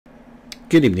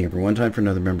Good evening, everyone. Time for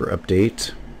another member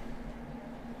update.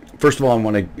 First of all, I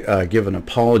want to give an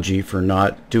apology for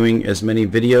not doing as many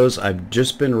videos. I've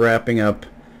just been wrapping up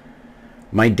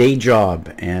my day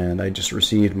job, and I just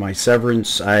received my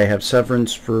severance. I have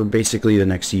severance for basically the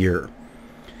next year.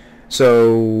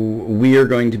 So we are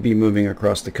going to be moving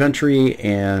across the country,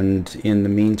 and in the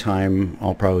meantime,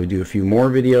 I'll probably do a few more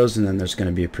videos, and then there's going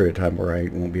to be a period of time where I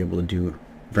won't be able to do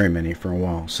very many for a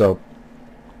while. So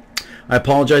I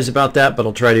apologize about that, but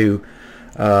I'll try to,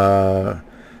 now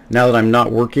that I'm not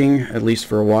working, at least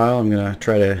for a while, I'm going to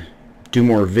try to do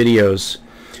more videos.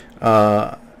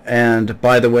 And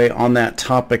by the way, on that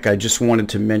topic, I just wanted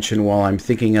to mention while I'm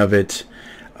thinking of it,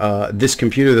 this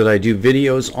computer that I do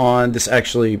videos on, this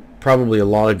actually, probably a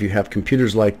lot of you have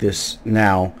computers like this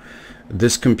now.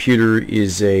 This computer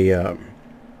is a,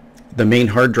 the main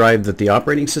hard drive that the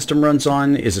operating system runs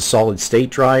on is a solid state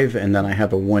drive, and then I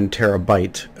have a 1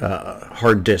 terabyte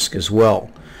hard disk as well.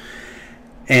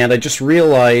 And I just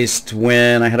realized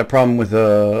when I had a problem with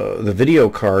the video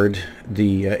card,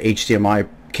 the HDMI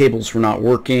cables were not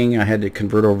working. I had to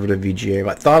convert over to VGA.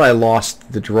 I thought I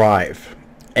lost the drive,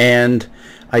 and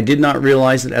I did not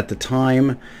realize it at the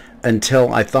time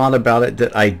until I thought about it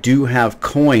that I do have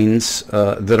coins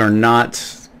that are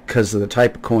not, because of the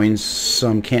type of coins,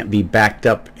 some can't be backed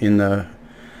up in the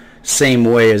same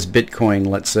way as Bitcoin,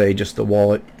 let's say, just the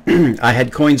wallet. I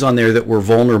had coins on there that were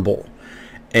vulnerable,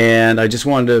 and I just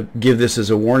wanted to give this as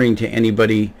a warning to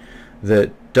anybody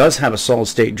that does have a solid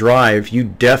state drive. You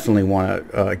definitely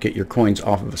want to get your coins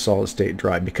off of a solid state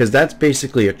drive, because that's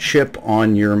basically a chip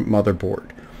on your motherboard,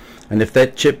 and if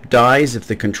that chip dies, if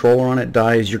the controller on it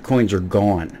dies, your coins are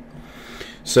gone.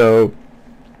 So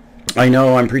I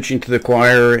know I'm preaching to the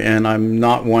choir, and I'm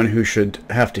not one who should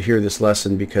have to hear this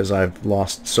lesson, because I've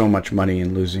lost so much money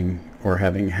in losing or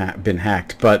having been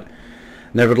hacked. But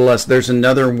nevertheless, there's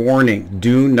another warning.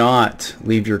 Do not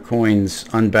leave your coins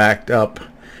unbacked up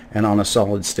and on a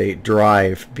solid state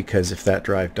drive, because if that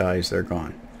drive dies, they're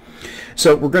gone.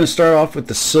 So we're going to start off with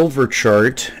the silver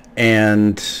chart,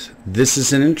 and this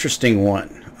is an interesting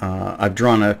one. I've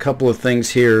drawn a couple of things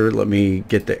here. Let me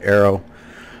get the arrow.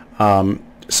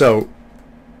 So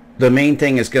the main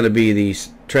thing is going to be these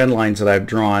trend lines that I've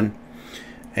drawn,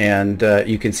 and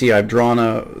you can see I've drawn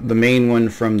the main one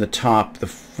from the top, the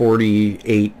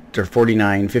 48 or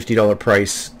 49, $50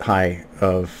 price high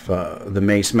of the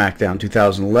May SmackDown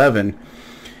 2011,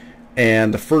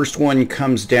 and the first one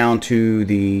comes down to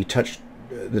the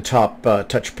top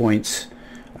touch points,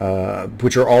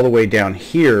 which are all the way down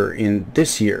here in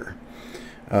this year.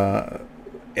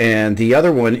 And the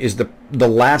other one is the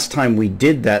last time we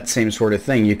did that same sort of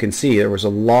thing. You can see there was a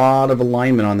lot of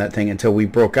alignment on that thing until we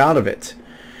broke out of it,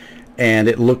 and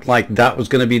it looked like that was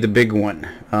going to be the big one.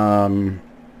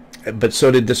 But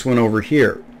so did this one over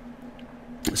here.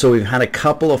 So we've had a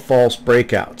couple of false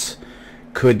breakouts.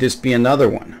 Could this be another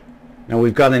one? Now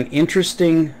we've got an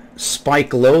interesting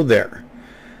spike low there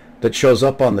that shows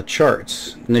up on the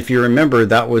charts, and if you remember,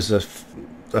 that was a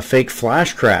fake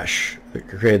flash crash that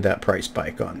created that price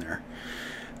spike on there.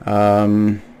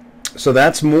 So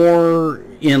that's more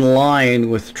in line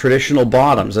with traditional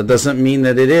bottoms. That doesn't mean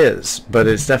that it is, but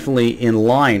it's definitely in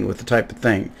line with the type of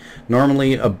thing.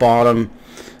 Normally a bottom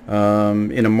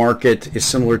in a market is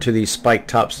similar to these spike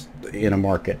tops in a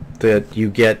market, that you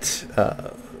get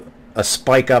a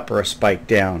spike up or a spike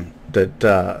down that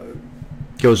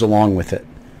goes along with it.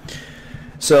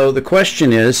 So the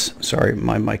question is, sorry,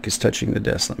 my mic is touching the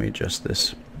desk. Let me adjust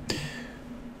this.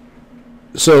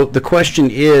 So the question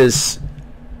is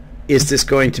this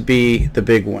going to be the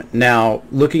big one? Now,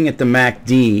 looking at the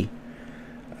MACD,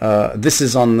 this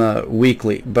is on the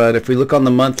weekly, but if we look on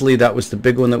the monthly, that was the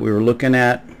big one that we were looking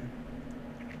at.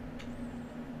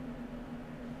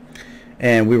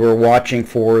 And we were watching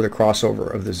for the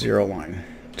crossover of the zero line.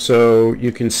 So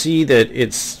you can see that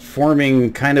it's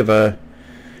forming kind of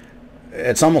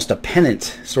it's almost a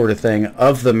pennant sort of thing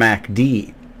of the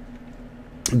MACD.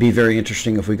 It'd be very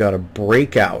interesting if we got a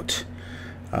breakout,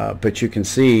 but you can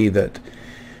see that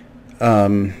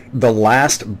the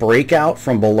last breakout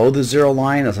from below the zero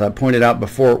line, as I pointed out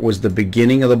before, was the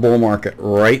beginning of the bull market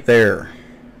right there.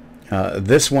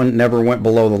 This one never went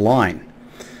below the line,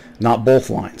 not both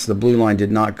lines. The blue line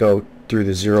did not go through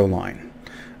the zero line.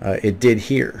 It did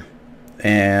here,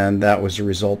 and that was a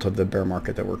result of the bear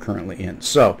market that we're currently in.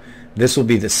 So this will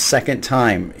be the second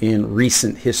time in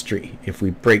recent history if we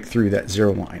break through that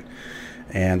zero line.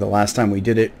 And the last time we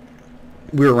did it,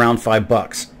 we were around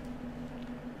 $5.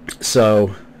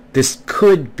 So this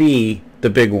could be the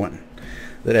big one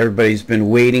that everybody's been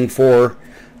waiting for.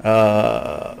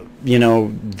 you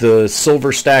know, the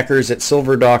silver stackers at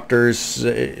Silver Doctors,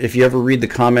 if you ever read the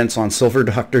comments on Silver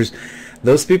Doctors,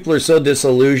 those people are so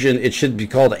disillusioned. It should be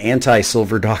called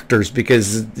anti-Silver Doctors,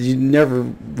 because you never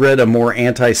read a more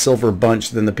anti-silver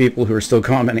bunch than the people who are still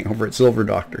commenting over at Silver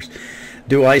Doctors.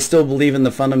 Do I still believe in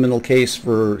the fundamental case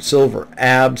for silver?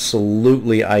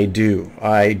 Absolutely I do.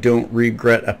 I don't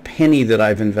regret a penny that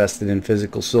I've invested in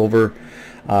physical silver.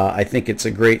 I think it's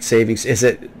a great savings. Does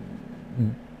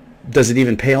it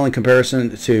even pale in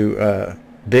comparison to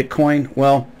Bitcoin?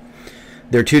 Well,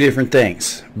 they're two different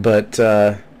things. But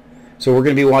so we're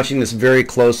going to be watching this very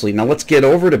closely. Now let's get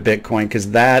over to Bitcoin, because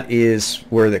that is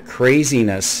where the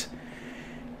craziness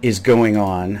is going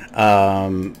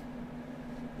on.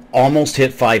 Almost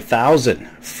hit 5,000,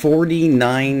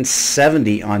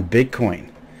 49.70 on Bitcoin.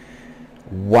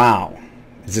 Wow.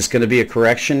 Is this going to be a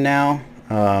correction now?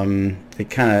 It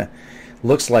kind of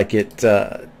looks like it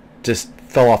just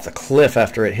fell off the cliff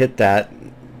after it hit that.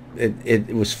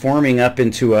 It was forming up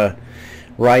into a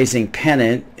rising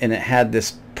pennant, and it had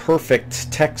this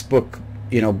perfect textbook,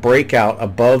 you know, breakout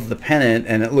above the pennant,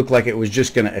 and it looked like it was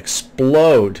just going to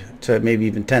explode to maybe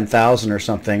even 10,000 or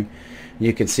something.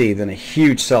 You can see then a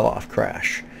huge sell-off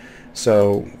crash.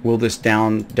 So will this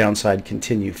downside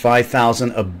continue?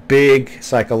 5,000, a big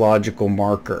psychological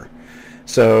marker.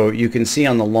 So you can see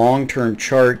on the long-term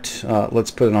chart, let's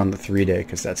put it on the 3-day,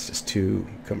 because that's just too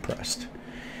compressed.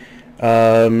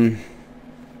 Again,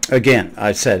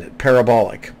 I said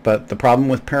parabolic, but the problem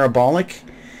with parabolic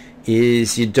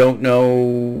is you don't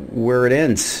know where it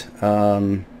ends.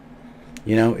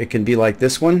 You know, it can be like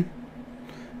this one,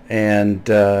 and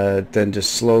then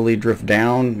just slowly drift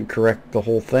down and correct the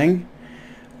whole thing,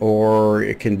 or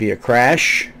it can be a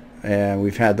crash, and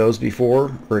we've had those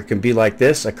before, or it can be like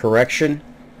this, a correction.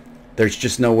 There's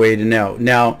just no way to know.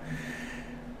 Now,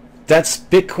 that's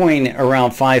Bitcoin around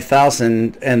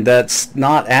 5,000, and that's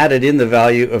not added in the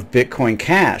value of Bitcoin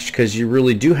Cash, because you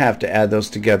really do have to add those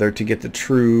together to get the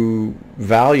true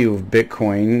value of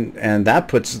Bitcoin, and that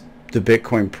puts the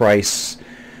Bitcoin price,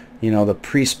 you know, the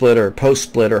pre-split or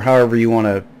post-split, or however you want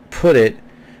to put it,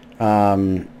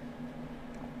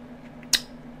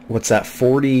 what's that,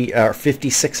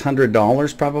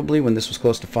 $5,600 probably, when this was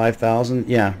close to 5,000.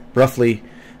 Yeah, roughly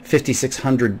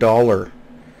 $5,600.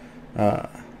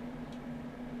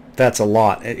 That's a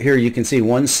lot. Here you can see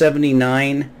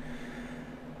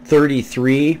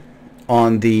 179.33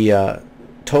 on the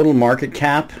total market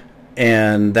cap,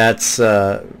 and that's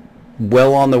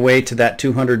well on the way to that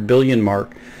 200 billion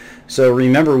mark. So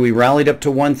remember, we rallied up to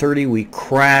 130, we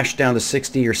crashed down to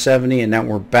 60 or 70, and now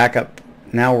we're back up.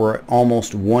 Now we're at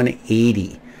almost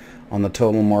 180 on the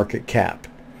total market cap.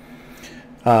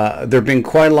 There have been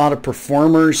quite a lot of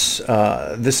performers.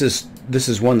 This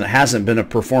is one that hasn't been a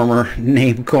performer,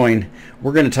 Namecoin.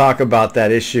 We're going to talk about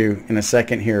that issue in a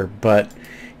second here, but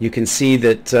you can see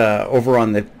that over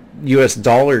on the US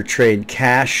dollar trade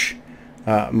cash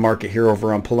market here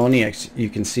over on Poloniex, you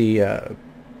can see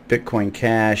Bitcoin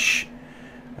Cash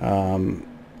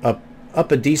up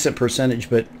a decent percentage,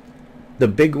 but the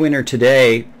big winner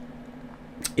today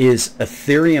is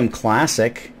Ethereum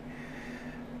Classic.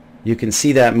 You can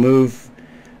see that move.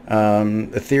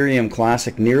 Ethereum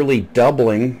Classic nearly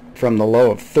doubling from the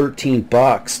low of 13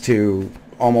 bucks to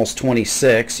almost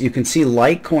 26. You can see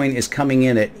Litecoin is coming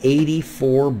in at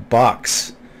 84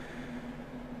 bucks.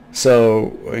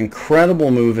 So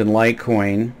incredible move in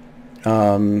Litecoin.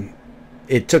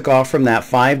 It took off from that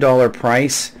 $5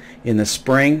 price in the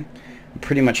spring.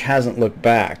 Pretty much hasn't looked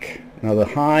back. Now the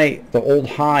old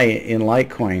high in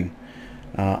Litecoin,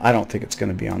 I don't think it's going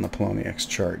to be on the Poloniex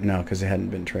chart. No, because it hadn't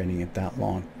been trading it that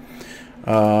long.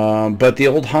 But the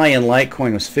old high in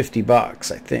Litecoin was 50 bucks,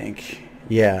 I think.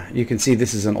 Yeah, you can see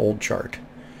this is an old chart.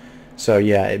 So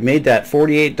yeah, it made that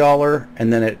 $48,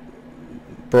 and then it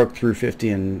broke through 50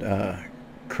 and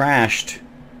crashed.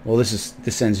 Well,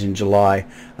 this ends in July.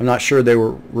 I'm not sure they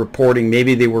were reporting.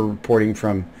 Maybe they were reporting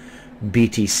from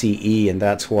BTCE, and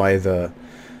that's why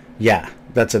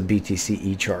that's a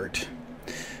BTCE chart.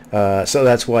 So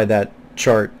that's why that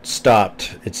chart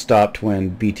stopped. It stopped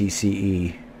when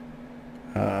BTCE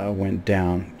went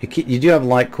down. You do have a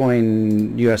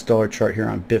Litecoin US dollar chart here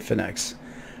on Bitfinex.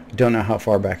 I don't know how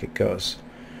far back it goes.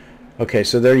 Okay,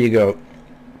 so there you go.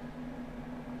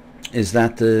 Is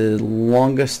that the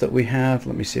longest that we have?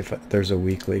 Let me see if there's a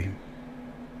weekly.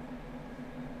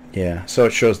 Yeah, so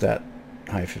it shows that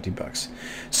high 50 bucks.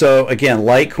 So again,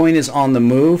 Litecoin is on the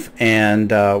move, and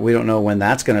we don't know when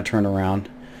that's going to turn around.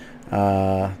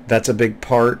 That's a big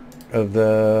part of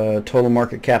the total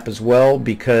market cap as well,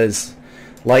 because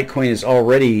Litecoin is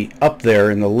already up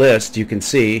there in the list. You can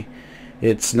see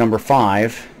it's number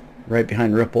 5, right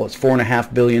behind Ripple. It's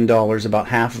 $4.5 billion, about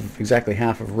exactly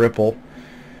half of Ripple.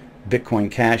 Bitcoin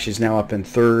Cash is now up in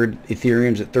third.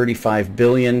 Ethereum's at 35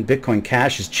 billion. Bitcoin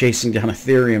Cash is chasing down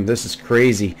Ethereum. This is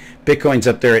crazy. Bitcoin's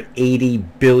up there at $80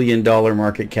 billion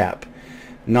market cap.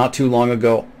 Not too long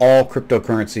ago, all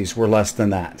cryptocurrencies were less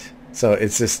than that. So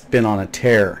it's just been on a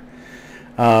tear.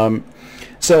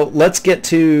 So let's get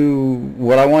to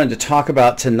what I wanted to talk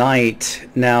about tonight.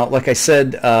 Now, like I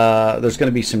said, there's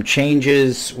going to be some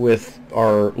changes with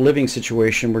our living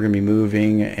situation. We're going to be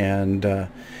moving, and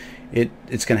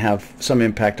it's going to have some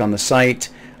impact on the site.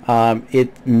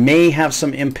 It may have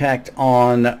some impact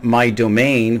on my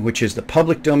domain, which is the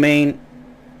public domain,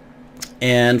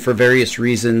 and for various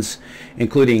reasons,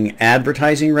 including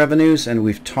advertising revenues. And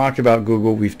we've talked about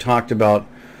Google. We've talked about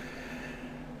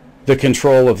the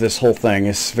control of this whole thing.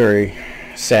 Is very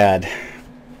sad.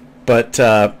 But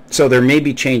so there may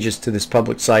be changes to this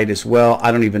public site as well.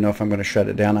 I don't even know if I'm going to shut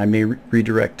it down. I may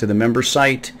redirect to the member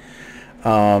site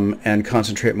and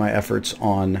concentrate my efforts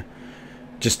on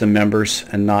just the members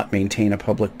and not maintain a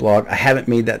public blog. I haven't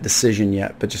made that decision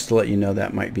yet, but just to let you know,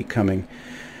 that might be coming.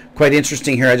 Quite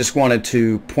interesting here. I just wanted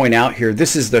to point out here,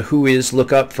 this is the Whois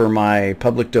lookup for my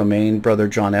public domain,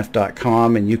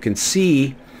 brotherjohnf.com, and you can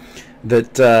see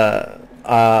that the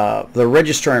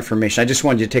registrar information. I just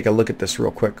wanted you to take a look at this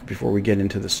real quick before we get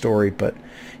into the story, but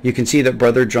you can see that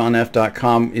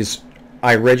brotherjohnf.com is,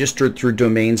 I registered through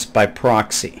domains by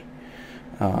proxy.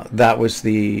 That was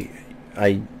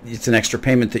it's an extra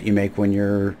payment that you make when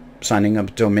you're signing up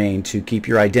a domain to keep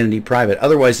your identity private.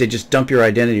 Otherwise, they just dump your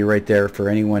identity right there for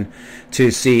anyone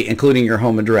to see, including your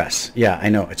home address. Yeah, I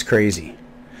know, it's crazy.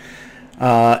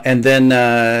 And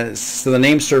then, so the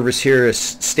name service here is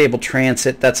Stable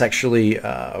Transit. That's actually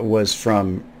was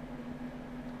from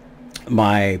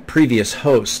my previous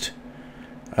host,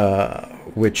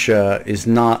 which is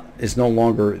no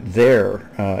longer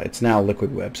there. It's now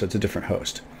Liquid Web, so it's a different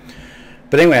host.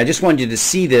 But anyway, I just wanted you to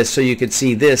see this so you could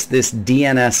see this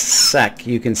DNSSEC.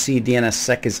 You can see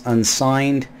DNSSEC is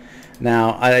unsigned.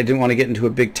 Now, I didn't want to get into a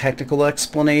big technical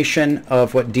explanation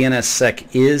of what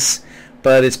DNSSEC is,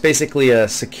 but it's basically a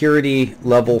security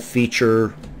level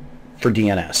feature for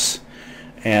DNS.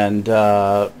 And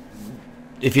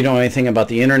if you know anything about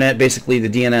the internet, basically the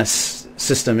DNS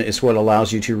system is what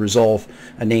allows you to resolve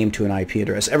a name to an IP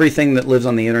address. Everything that lives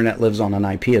on the internet lives on an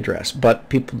IP address, but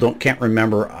people can't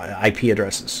remember IP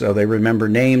addresses, so they remember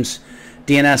names.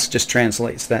 DNS just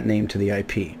translates that name to the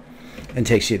IP and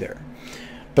takes you there.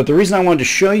 But the reason I wanted to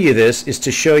show you this is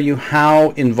to show you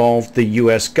how involved the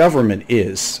U.S. government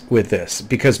is with this,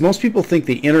 because most people think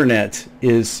the internet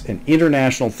is an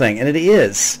international thing, and it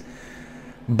is,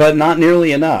 but not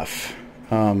nearly enough.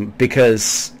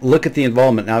 Because look at the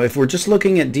involvement. Now, if we're just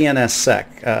looking at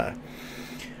DNSSEC,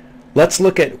 let's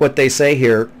look at what they say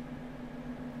here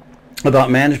about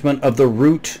management of the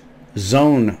root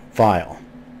zone file.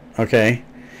 Okay?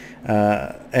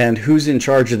 And who's in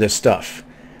charge of this stuff?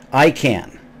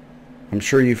 ICANN. I'm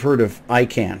sure you've heard of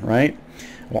ICANN, right?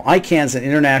 Well, ICANN is an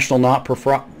international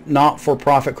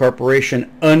not-for-profit corporation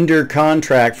under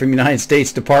contract from the United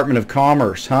States Department of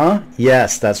Commerce. Huh?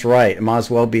 Yes, that's right. It might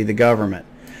as well be the government.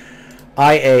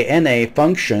 IANA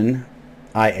function.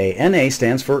 IANA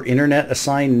stands for Internet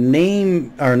Assigned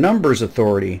Name or Numbers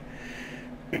Authority.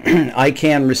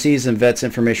 ICANN receives and vets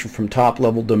information from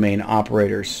top-level domain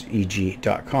operators, e.g.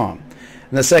 .com.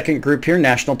 And the second group here,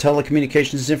 National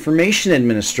Telecommunications Information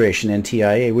Administration,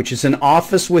 NTIA, which is an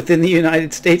office within the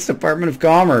United States Department of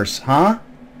Commerce. Huh?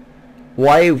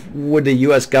 Why would the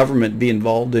U.S. government be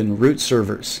involved in root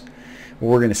servers?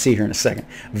 Well, we're going to see here in a second.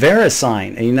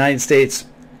 VeriSign, a United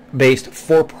States-based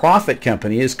for-profit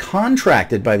company, is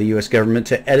contracted by the U.S. government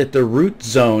to edit the root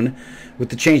zone with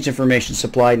the changed information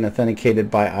supplied and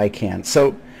authenticated by ICANN.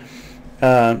 So,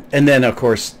 and then, of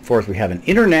course, fourth, we have an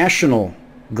international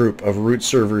group of root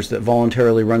servers that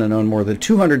voluntarily run and own more than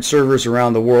 200 servers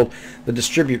around the world that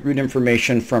distribute root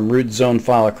information from root zone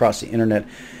file across the internet.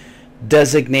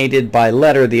 Designated by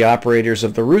letter, the operators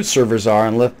of the root servers are,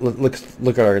 and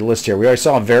look at our list here. We already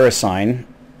saw VeriSign,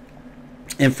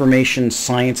 Information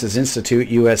Sciences Institute,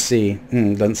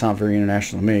 USC. Doesn't sound very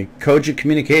international to me. Cogent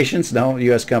Communications, no,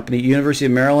 U.S. company. University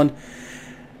of Maryland.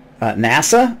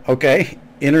 NASA, okay.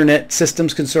 Internet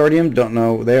Systems Consortium, don't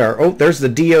know who they are. Oh, there's the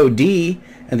DoD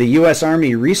and the U.S.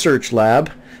 Army Research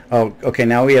Lab. Oh, okay,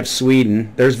 now we have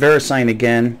Sweden. There's VeriSign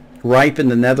again. RIPE in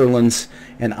the Netherlands,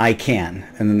 and ICANN.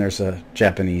 And then there's a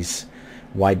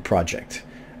Japanese-wide project.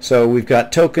 So we've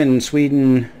got Token,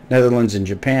 Sweden, Netherlands, and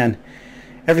Japan.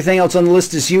 Everything else on the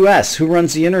list is U.S. Who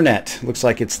runs the internet? Looks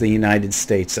like it's the United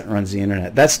States that runs the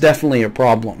internet. That's definitely a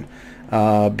problem.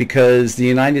 because the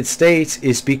United States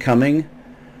is becoming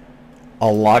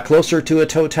a lot closer to a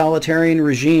totalitarian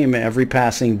regime every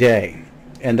passing day.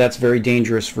 And that's very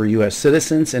dangerous for U.S.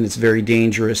 citizens, and it's very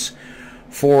dangerous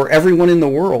for everyone in the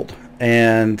world.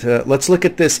 And let's look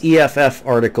at this EFF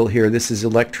article here. This is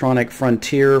Electronic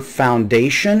Frontier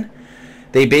Foundation.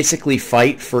 They basically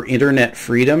fight for internet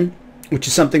freedom, which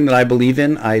is something that I believe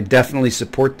in. I definitely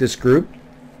support this group.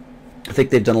 I think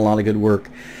they've done a lot of good work.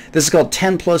 This is called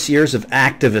 10 plus years of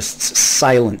activists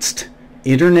silenced.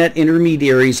 Internet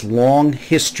intermediaries' long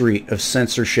history of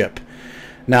censorship.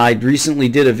 Now, I recently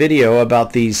did a video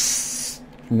about these,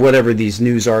 whatever these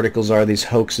news articles are, these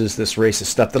hoaxes, this racist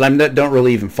stuff that I don't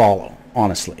really even follow,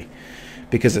 honestly,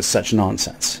 because it's such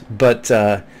nonsense. But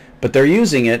they're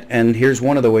using it, and here's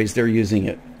one of the ways they're using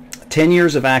it. 10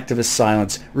 years of activist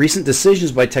silence. Recent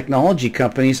decisions by technology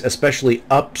companies, especially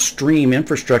upstream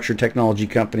infrastructure technology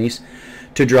companies,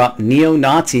 to drop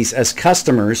neo-Nazis as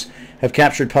customers have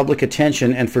captured public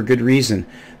attention, and for good reason.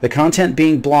 The content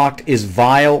being blocked is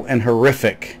vile and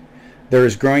horrific. There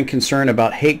is growing concern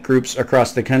about hate groups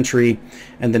across the country,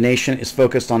 and the nation is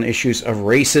focused on issues of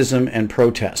racism and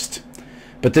protest.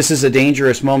 But this is a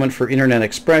dangerous moment for internet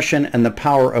expression and the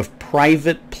power of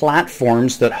private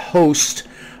platforms that host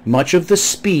much of the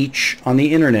speech on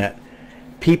the internet.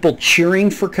 People cheering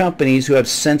for companies who have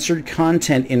censored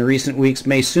content in recent weeks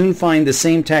may soon find the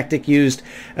same tactic used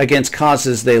against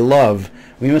causes they love.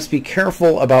 We must be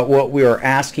careful about what we are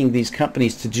asking these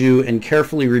companies to do and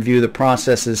carefully review the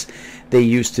processes they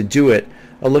use to do it.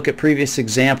 A look at previous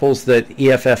examples that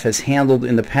EFF has handled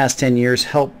in the past 10 years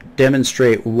help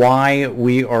demonstrate why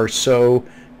we are so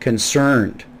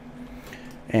concerned.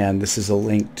 And this is a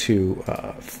link to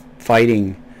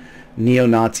fighting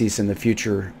neo-Nazis in the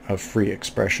future of free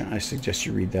expression. I suggest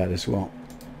you read that as well.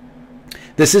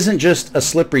 This isn't just a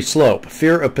slippery slope.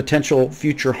 Fear of potential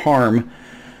future harm.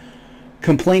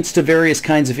 Complaints to various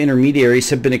kinds of intermediaries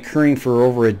have been occurring for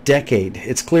over a decade.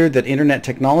 It's clear that internet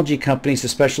technology companies,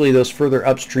 especially those further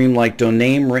upstream like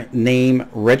domain name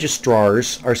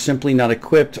registrars, are simply not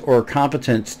equipped or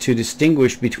competent to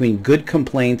distinguish between good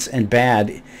complaints and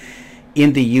bad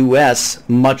in the U.S.,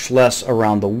 much less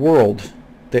around the world.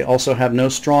 They also have no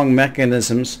strong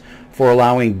mechanisms for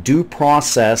allowing due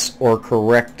process or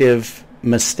correcting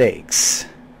mistakes.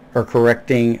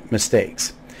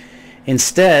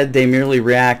 Instead, they merely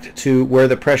react to where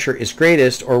the pressure is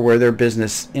greatest or where their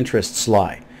business interests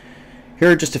lie.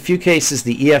 Here are just a few cases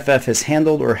the EFF has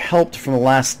handled or helped from the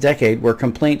last decade where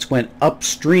complaints went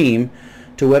upstream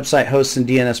to website hosts and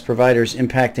DNS providers,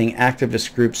 impacting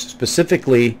activist groups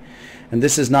specifically. And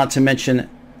this is not to mention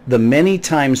the many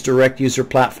times direct user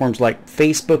platforms like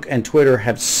Facebook and Twitter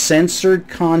have censored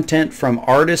content from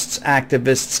artists,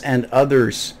 activists, and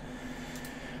others.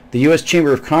 The U.S.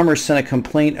 Chamber of Commerce sent a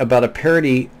complaint about a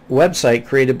parody website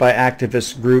created by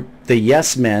activist group The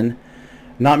Yes Men,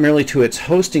 not merely to its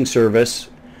hosting service,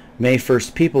 May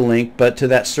 1st People Link, but to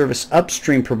that service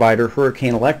upstream provider,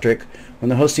 Hurricane Electric. When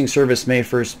the hosting service May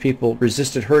 1st People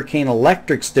resisted Hurricane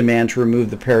Electric's demand to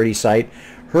remove the parody site,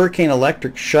 Hurricane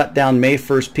Electric shut down May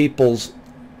 1st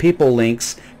People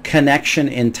Link's connection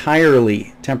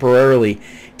entirely, temporarily,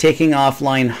 taking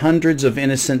offline hundreds of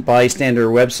innocent bystander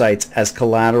websites as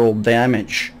collateral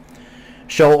damage.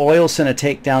 Shell Oil sent a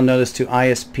takedown notice to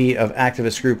ISP of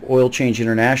activist group Oil Change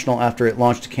International after it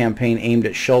launched a campaign aimed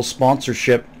at Shell's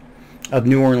sponsorship of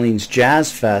New Orleans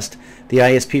Jazz Fest. The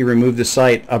ISP removed the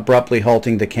site, abruptly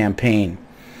halting the campaign.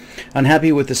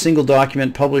 Unhappy with the single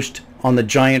document published on the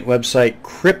giant website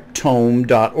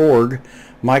Cryptome.org,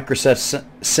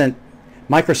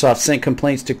 Microsoft sent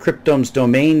complaints to Cryptome's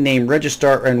domain name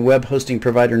registrar and web hosting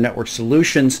provider Network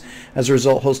Solutions. As a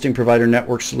result, hosting provider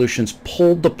Network Solutions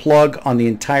pulled the plug on the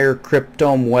entire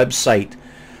Cryptome website,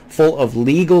 full of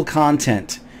legal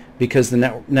content, because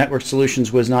the Network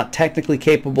Solutions was not technically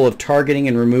capable of targeting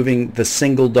and removing the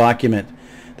single document.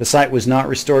 The site was not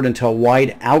restored until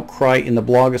wide outcry in the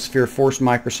blogosphere forced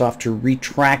Microsoft to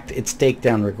retract its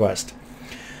takedown request.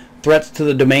 Threats to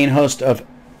the domain host of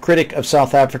critic of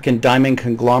South African diamond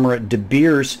conglomerate De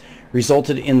Beers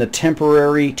resulted in the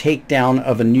temporary takedown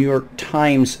of a New York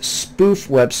Times spoof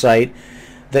website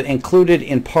that included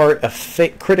in part a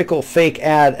critical fake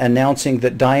ad announcing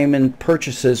that diamond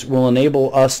purchases will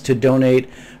enable us to donate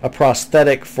a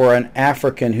prosthetic for an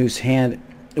African whose hand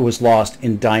was lost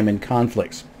in diamond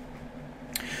conflicts.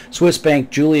 Swiss bank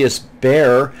Julius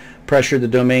Baer pressured the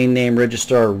domain name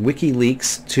registrar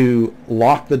WikiLeaks to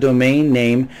lock the domain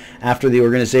name after the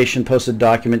organization posted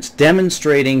documents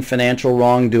demonstrating financial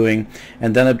wrongdoing,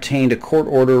 and then obtained a court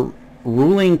order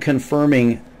ruling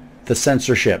confirming the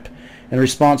censorship. In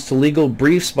response to legal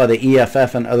briefs by the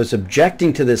EFF and others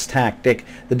objecting to this tactic,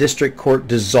 the district court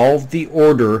dissolved the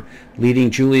order,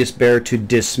 leading Julius Baer to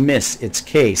dismiss its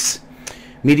case.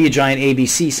 Media giant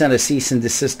ABC sent a cease and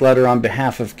desist letter on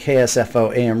behalf of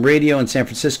KSFO AM radio in San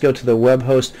Francisco to the web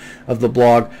host of the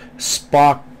blog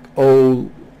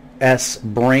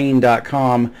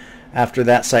SpockOSBrain.com after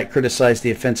that site criticized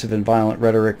the offensive and violent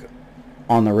rhetoric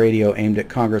on the radio aimed at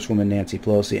Congresswoman Nancy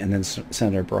Pelosi and then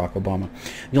Senator Barack Obama.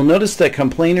 You'll notice that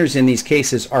complainers in these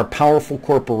cases are powerful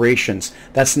corporations.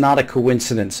 That's not a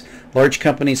coincidence. Large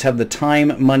companies have the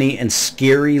time, money, and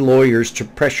scary lawyers to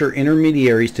pressure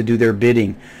intermediaries to do their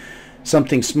bidding,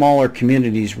 something smaller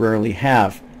communities rarely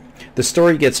have. The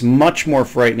story gets much more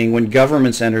frightening when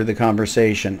governments enter the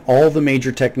conversation. All the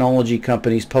major technology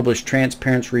companies publish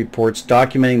transparency reports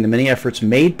documenting the many efforts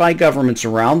made by governments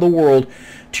around the world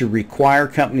to require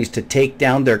companies to take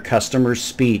down their customers'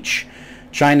 speech.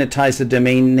 China ties the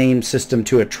domain name system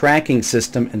to a tracking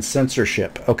system and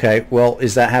censorship. Okay, well,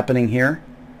 is that happening here?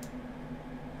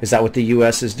 Is that what the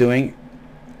U.S. is doing?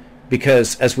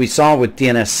 Because as we saw with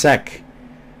DNSSEC,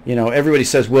 you know, everybody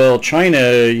says, well,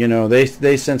 China, you know,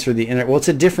 they censor the internet. Well, it's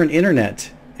a different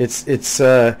internet.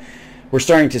 We're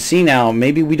starting to see now,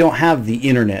 maybe we don't have the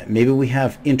internet. Maybe we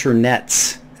have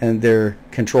internets, and they're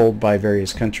controlled by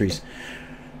various countries.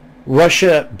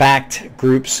 Russia-backed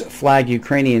groups flag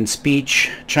Ukrainian speech.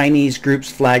 Chinese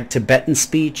groups flag Tibetan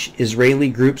speech. Israeli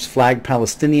groups flag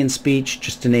Palestinian speech,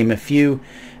 just to name a few.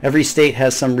 Every state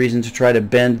has some reason to try to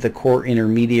bend the core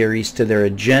intermediaries to their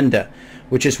agenda,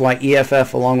 which is why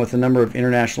EFF, along with a number of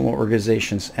international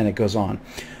organizations, and it goes on.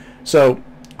 So,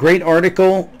 great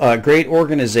article, great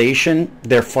organization.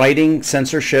 They're fighting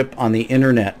censorship on the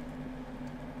internet.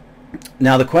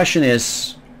 Now, the question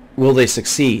is, will they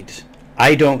succeed?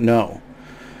 I don't know.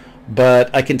 But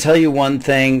I can tell you one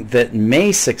thing that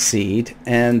may succeed,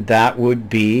 and that would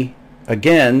be,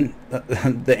 again,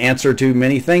 the answer to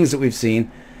many things that we've seen,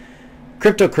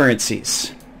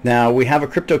 cryptocurrencies. Now, we have a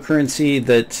cryptocurrency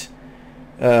that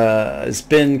has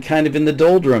been kind of in the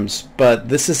doldrums, but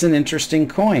this is an interesting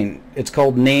coin. It's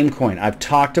called Namecoin. I've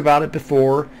talked about it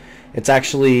before. It's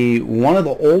actually one of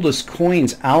the oldest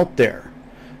coins out there.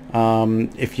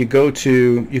 If you go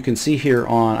to, you can see here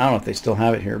on, I don't know if they still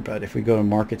have it here, but if we go to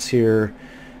markets here,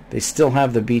 they still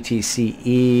have the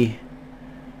BTCE,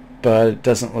 but it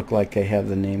doesn't look like they have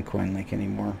the Namecoin link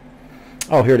anymore.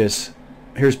 Oh, here it is.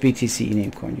 Here's BTCE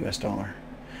Namecoin US dollar.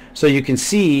 So you can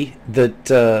see that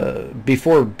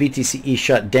before BTCE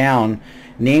shut down,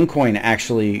 Namecoin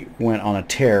actually went on a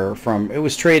tear from, it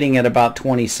was trading at about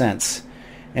 20 cents.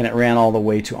 And it ran all the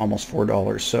way to almost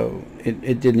 $4. So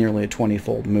it did nearly a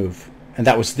 20-fold move. And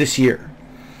that was this year.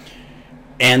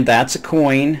 And that's a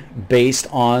coin based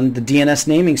on the DNS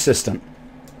naming system.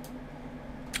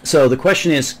 So the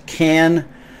question is, can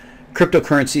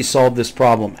cryptocurrencies solve this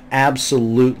problem?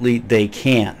 Absolutely they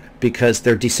can, because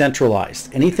they're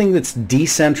decentralized. Anything that's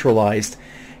decentralized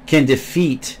can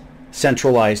defeat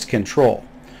centralized control.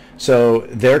 So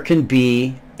there can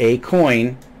be a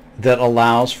coin that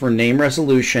allows for name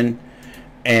resolution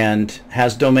and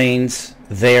has domains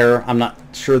there. I'm not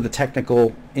sure the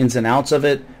technical ins and outs of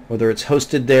it, whether it's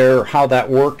hosted there or how that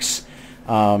works.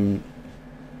 Will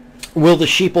the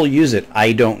sheeple use it?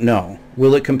 I don't know.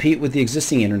 Will it compete with the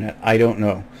existing internet? I don't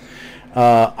know.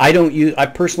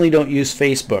 I personally don't use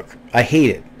Facebook. I hate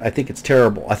it. I think it's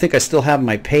terrible. I think I still have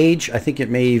my page. I think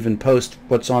it may even post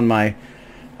what's on my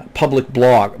public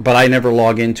blog, but I never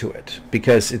log into it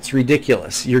because it's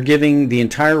ridiculous. You're giving the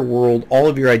entire world all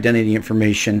of your identity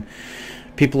information.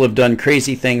 People have done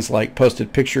crazy things like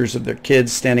posted pictures of their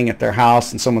kids standing at their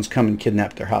house and someone's come and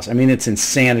kidnapped their house. I mean, it's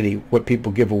insanity what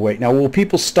people give away. Now, will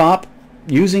people stop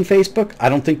using Facebook? I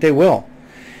don't think they will,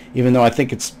 even though I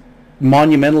think it's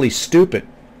monumentally stupid.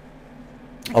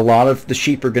 A lot of the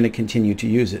sheep are going to continue to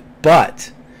use it,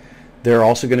 but there are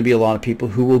also going to be a lot of people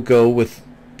who will go with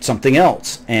something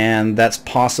else, and that's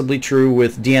possibly true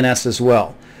with DNS as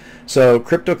well. So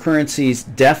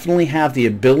cryptocurrencies definitely have the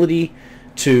ability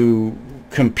to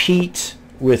compete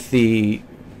with the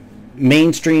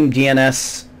mainstream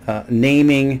DNS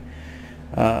naming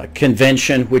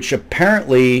convention, which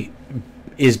apparently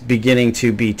is beginning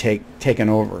to be taken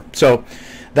over. So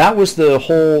that was the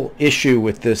whole issue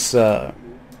with this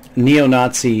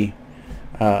neo-Nazi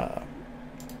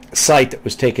site that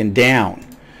was taken down,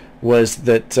 was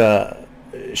that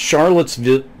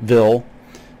Charlottesville,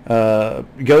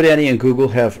 GoDaddy and Google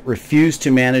have refused to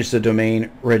manage the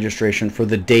domain registration for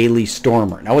the Daily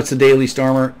Stormer. Now, what's the Daily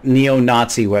Stormer?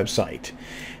 Neo-Nazi website.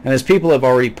 And as people have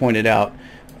already pointed out,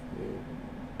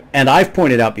 and I've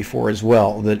pointed out before as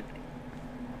well, that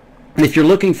if you're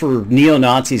looking for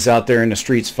neo-Nazis out there in the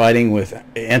streets fighting with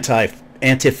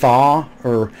Antifa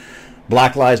or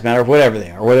Black Lives Matter, whatever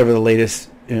they are, whatever the latest,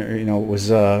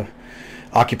 was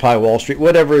Occupy Wall Street,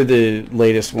 whatever the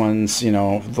latest ones,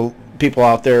 the people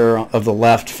out there of the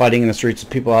left fighting in the streets,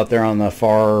 people out there on the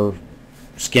far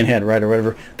skinhead right or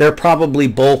whatever, they're probably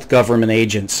both government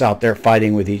agents out there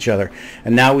fighting with each other.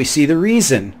 And now we see the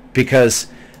reason, because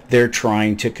they're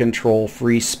trying to control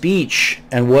free speech.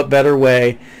 And what better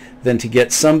way than to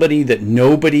get somebody that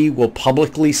nobody will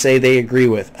publicly say they agree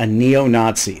with, a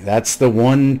neo-Nazi. That's the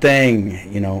one thing,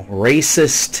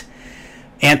 racist,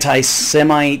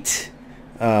 anti-Semite.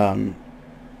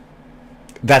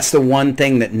 That's the one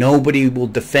thing that nobody will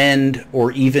defend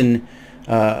or even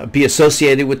be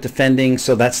associated with defending.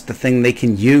 So that's the thing they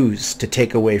can use to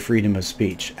take away freedom of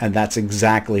speech. And that's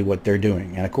exactly what they're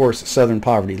doing. And of course, Southern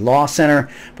Poverty Law Center,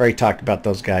 I've already talked about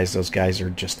those guys. Those guys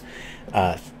are just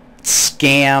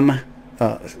scam,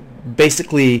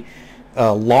 basically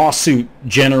lawsuit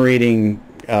generating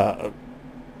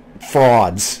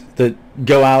frauds that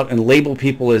go out and label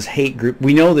people as hate group.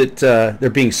 We know that they're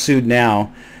being sued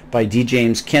now by D.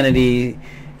 James Kennedy,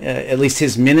 at least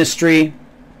his ministry.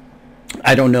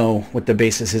 I don't know what the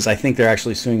basis is. I think they're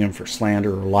actually suing him for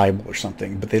slander or libel or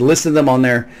something. But they listed them on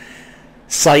their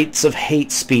sites of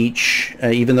hate speech,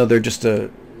 even though they're just a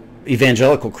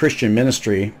evangelical Christian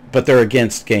ministry, but they're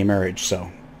against gay marriage,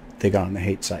 so they got on the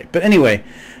hate site. But anyway,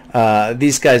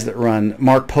 these guys that run,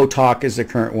 Mark Potok is the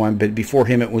current one, but before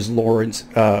him it was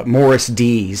Morris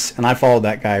Dees, and I followed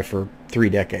that guy for 3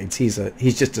 decades. He's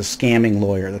just a scamming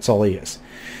lawyer. That's all he is.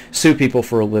 Sue people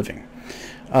for a living.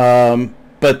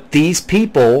 But these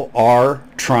people are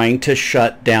trying to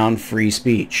shut down free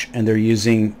speech, and they're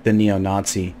using the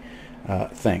neo-Nazi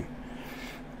thing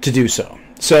to do so.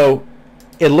 So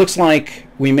it looks like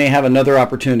we may have another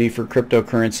opportunity for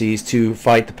cryptocurrencies to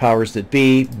fight the powers that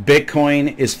be.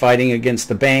 Bitcoin is fighting against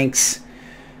the banks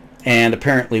and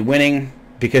apparently winning,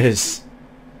 because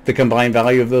the combined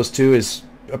value of those two is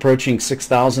approaching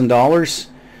 $6,000.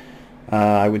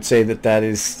 I would say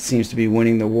that seems to be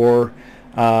winning the war.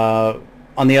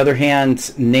 On the other hand,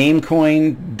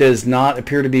 Namecoin does not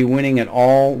appear to be winning at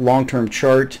all. Long-term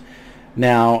chart.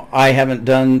 Now, I haven't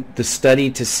done the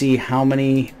study to see how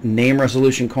many name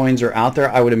resolution coins are out there.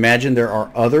 I would imagine there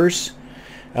are others.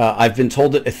 I've been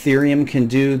told that Ethereum can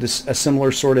do a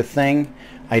similar sort of thing.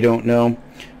 I don't know.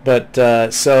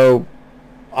 But so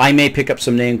I may pick up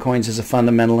some name coins as a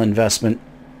fundamental investment,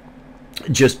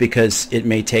 just because it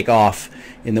may take off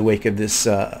in the wake of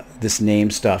this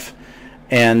name stuff.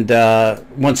 And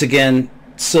once again,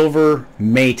 silver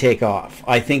may take off.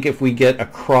 I think if we get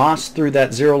across through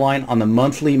that zero line on the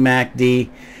monthly MACD,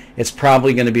 it's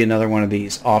probably going to be another one of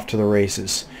these off to the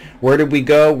races. Where did we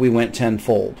go? We went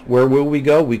tenfold. Where will we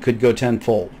go? We could go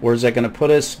tenfold. Where's that going to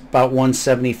put us? About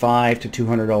 $175 to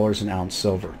 $200 an ounce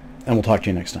silver. And we'll talk to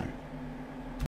you next time.